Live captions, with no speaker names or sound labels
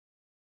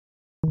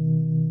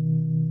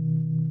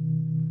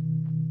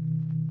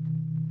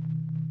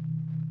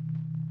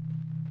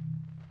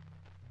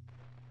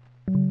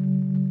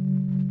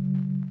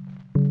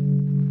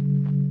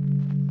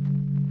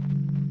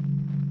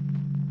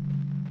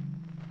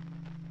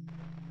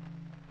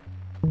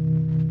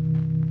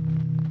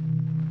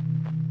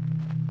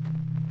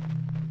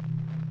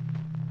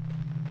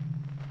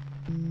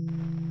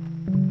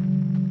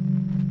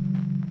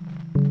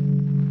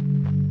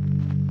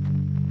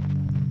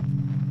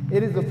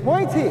It is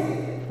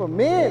appointed for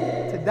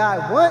men to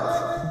die once,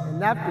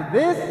 and after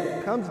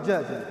this comes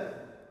judgment.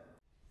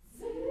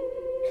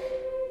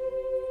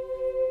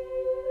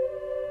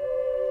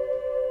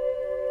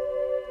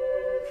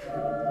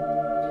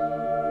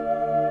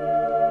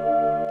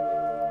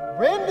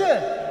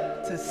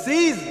 Render to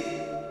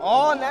Caesar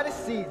all that is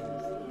Caesar's,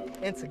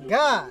 and to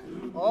God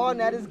all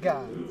that is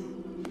God's.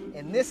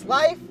 In this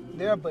life,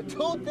 there are but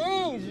two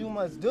things you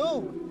must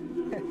do.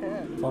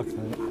 Fuck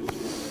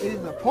that. It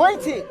is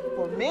appointed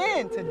for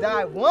men to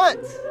die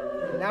once,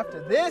 and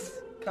after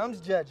this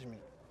comes judgment.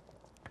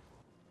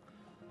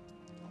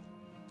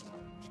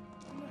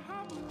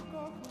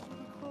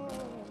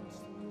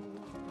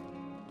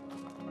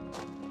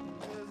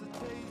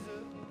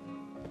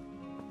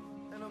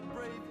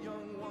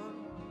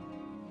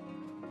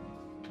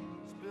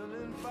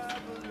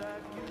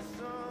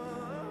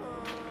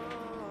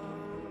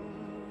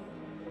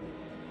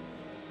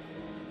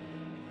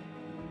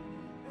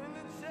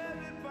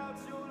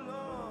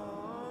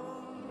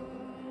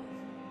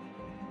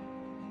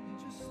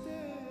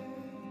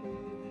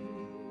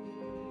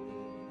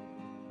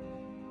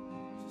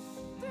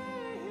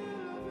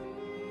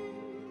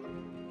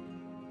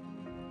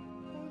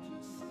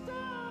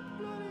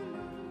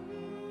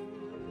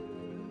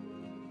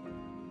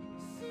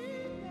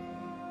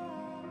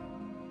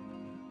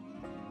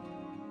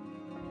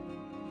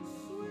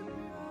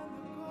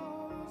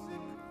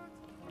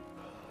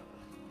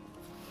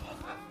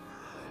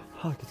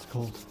 Fuck, it's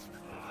cold.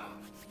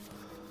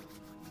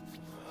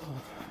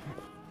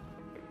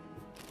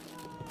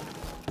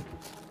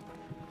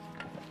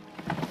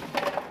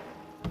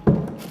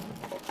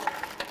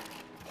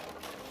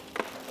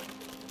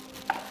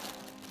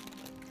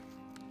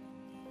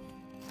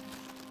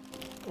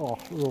 Oh,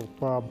 little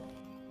Bob.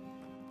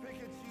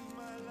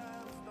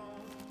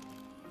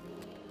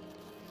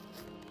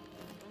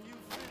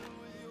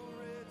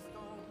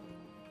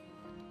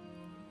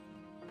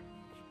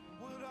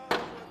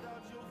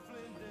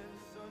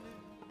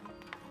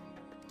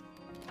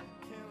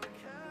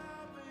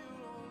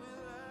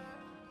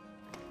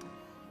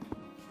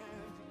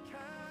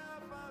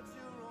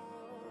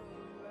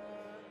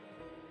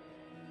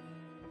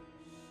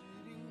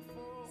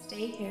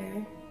 Stay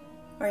here,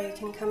 or you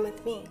can come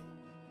with me.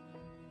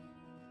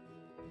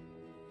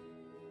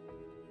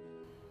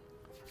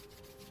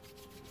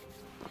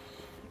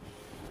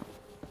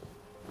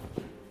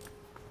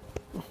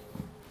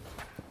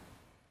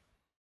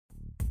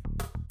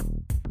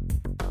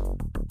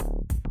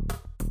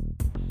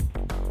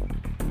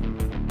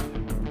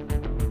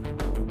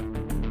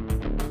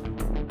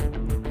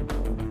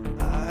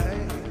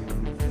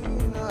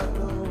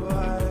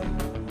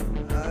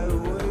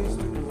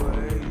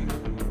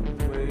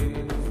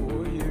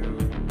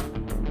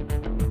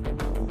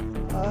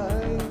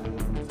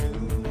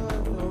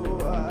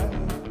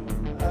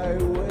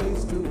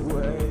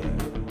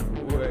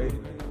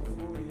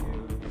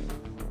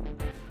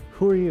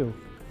 Who are you?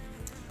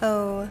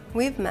 Oh,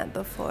 we've met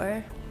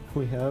before.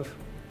 We have?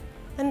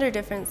 Under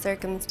different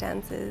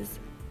circumstances.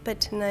 But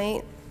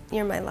tonight,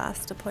 you're my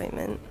last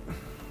appointment.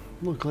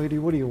 Look, lady,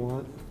 what do you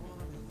want?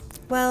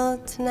 Well,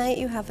 tonight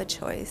you have a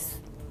choice.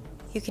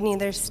 You can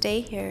either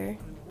stay here,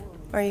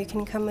 or you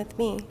can come with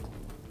me.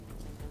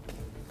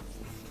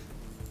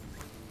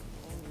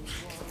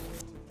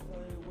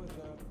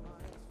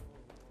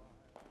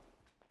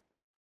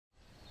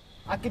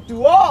 I can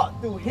do all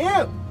through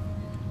him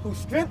who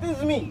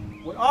strengthens me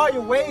with all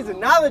your ways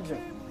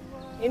acknowledging.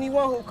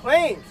 Anyone who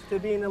claims to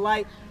be in the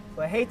light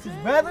but hates his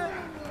brother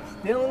is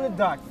still in the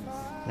darkness.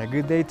 And a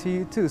good day to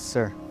you too,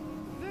 sir.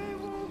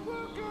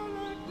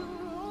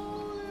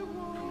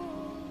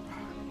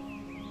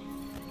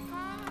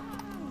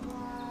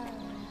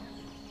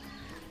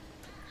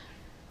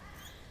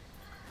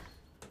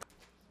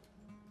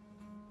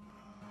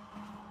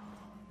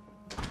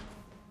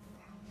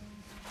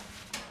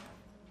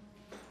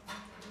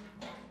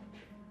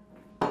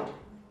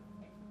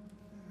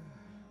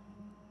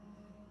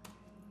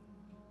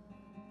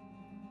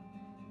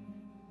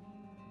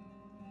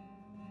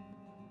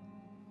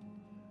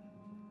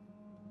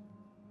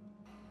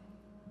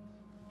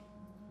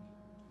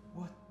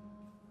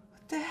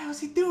 What the hell is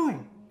he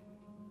doing?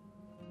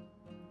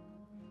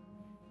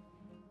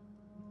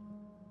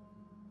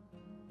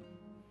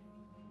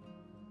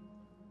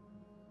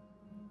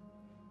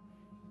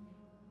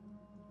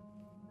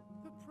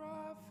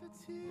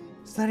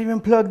 It's not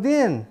even plugged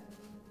in.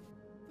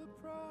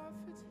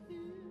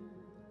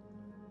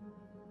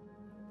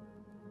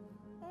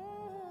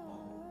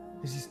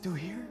 Is he still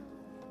here?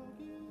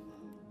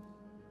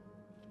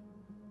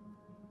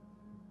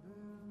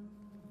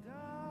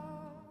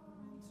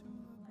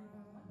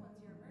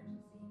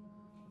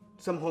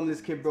 Some homeless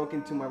kid broke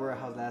into my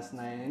warehouse last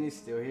night and he's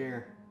still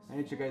here. I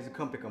need you guys to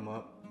come pick him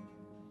up.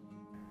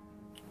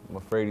 I'm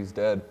afraid he's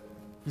dead.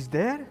 He's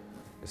dead?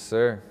 Yes,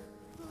 sir.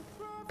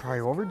 Probably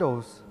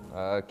overdose.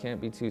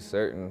 Can't be too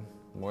certain.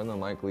 More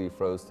than likely he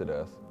froze to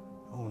death.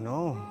 Oh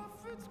no.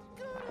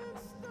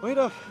 Wait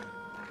up.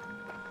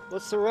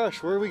 What's the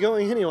rush? Where are we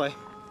going anyway?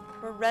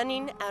 We're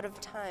running out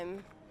of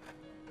time.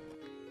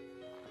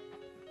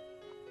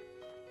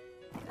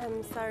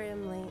 I'm sorry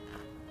I'm late.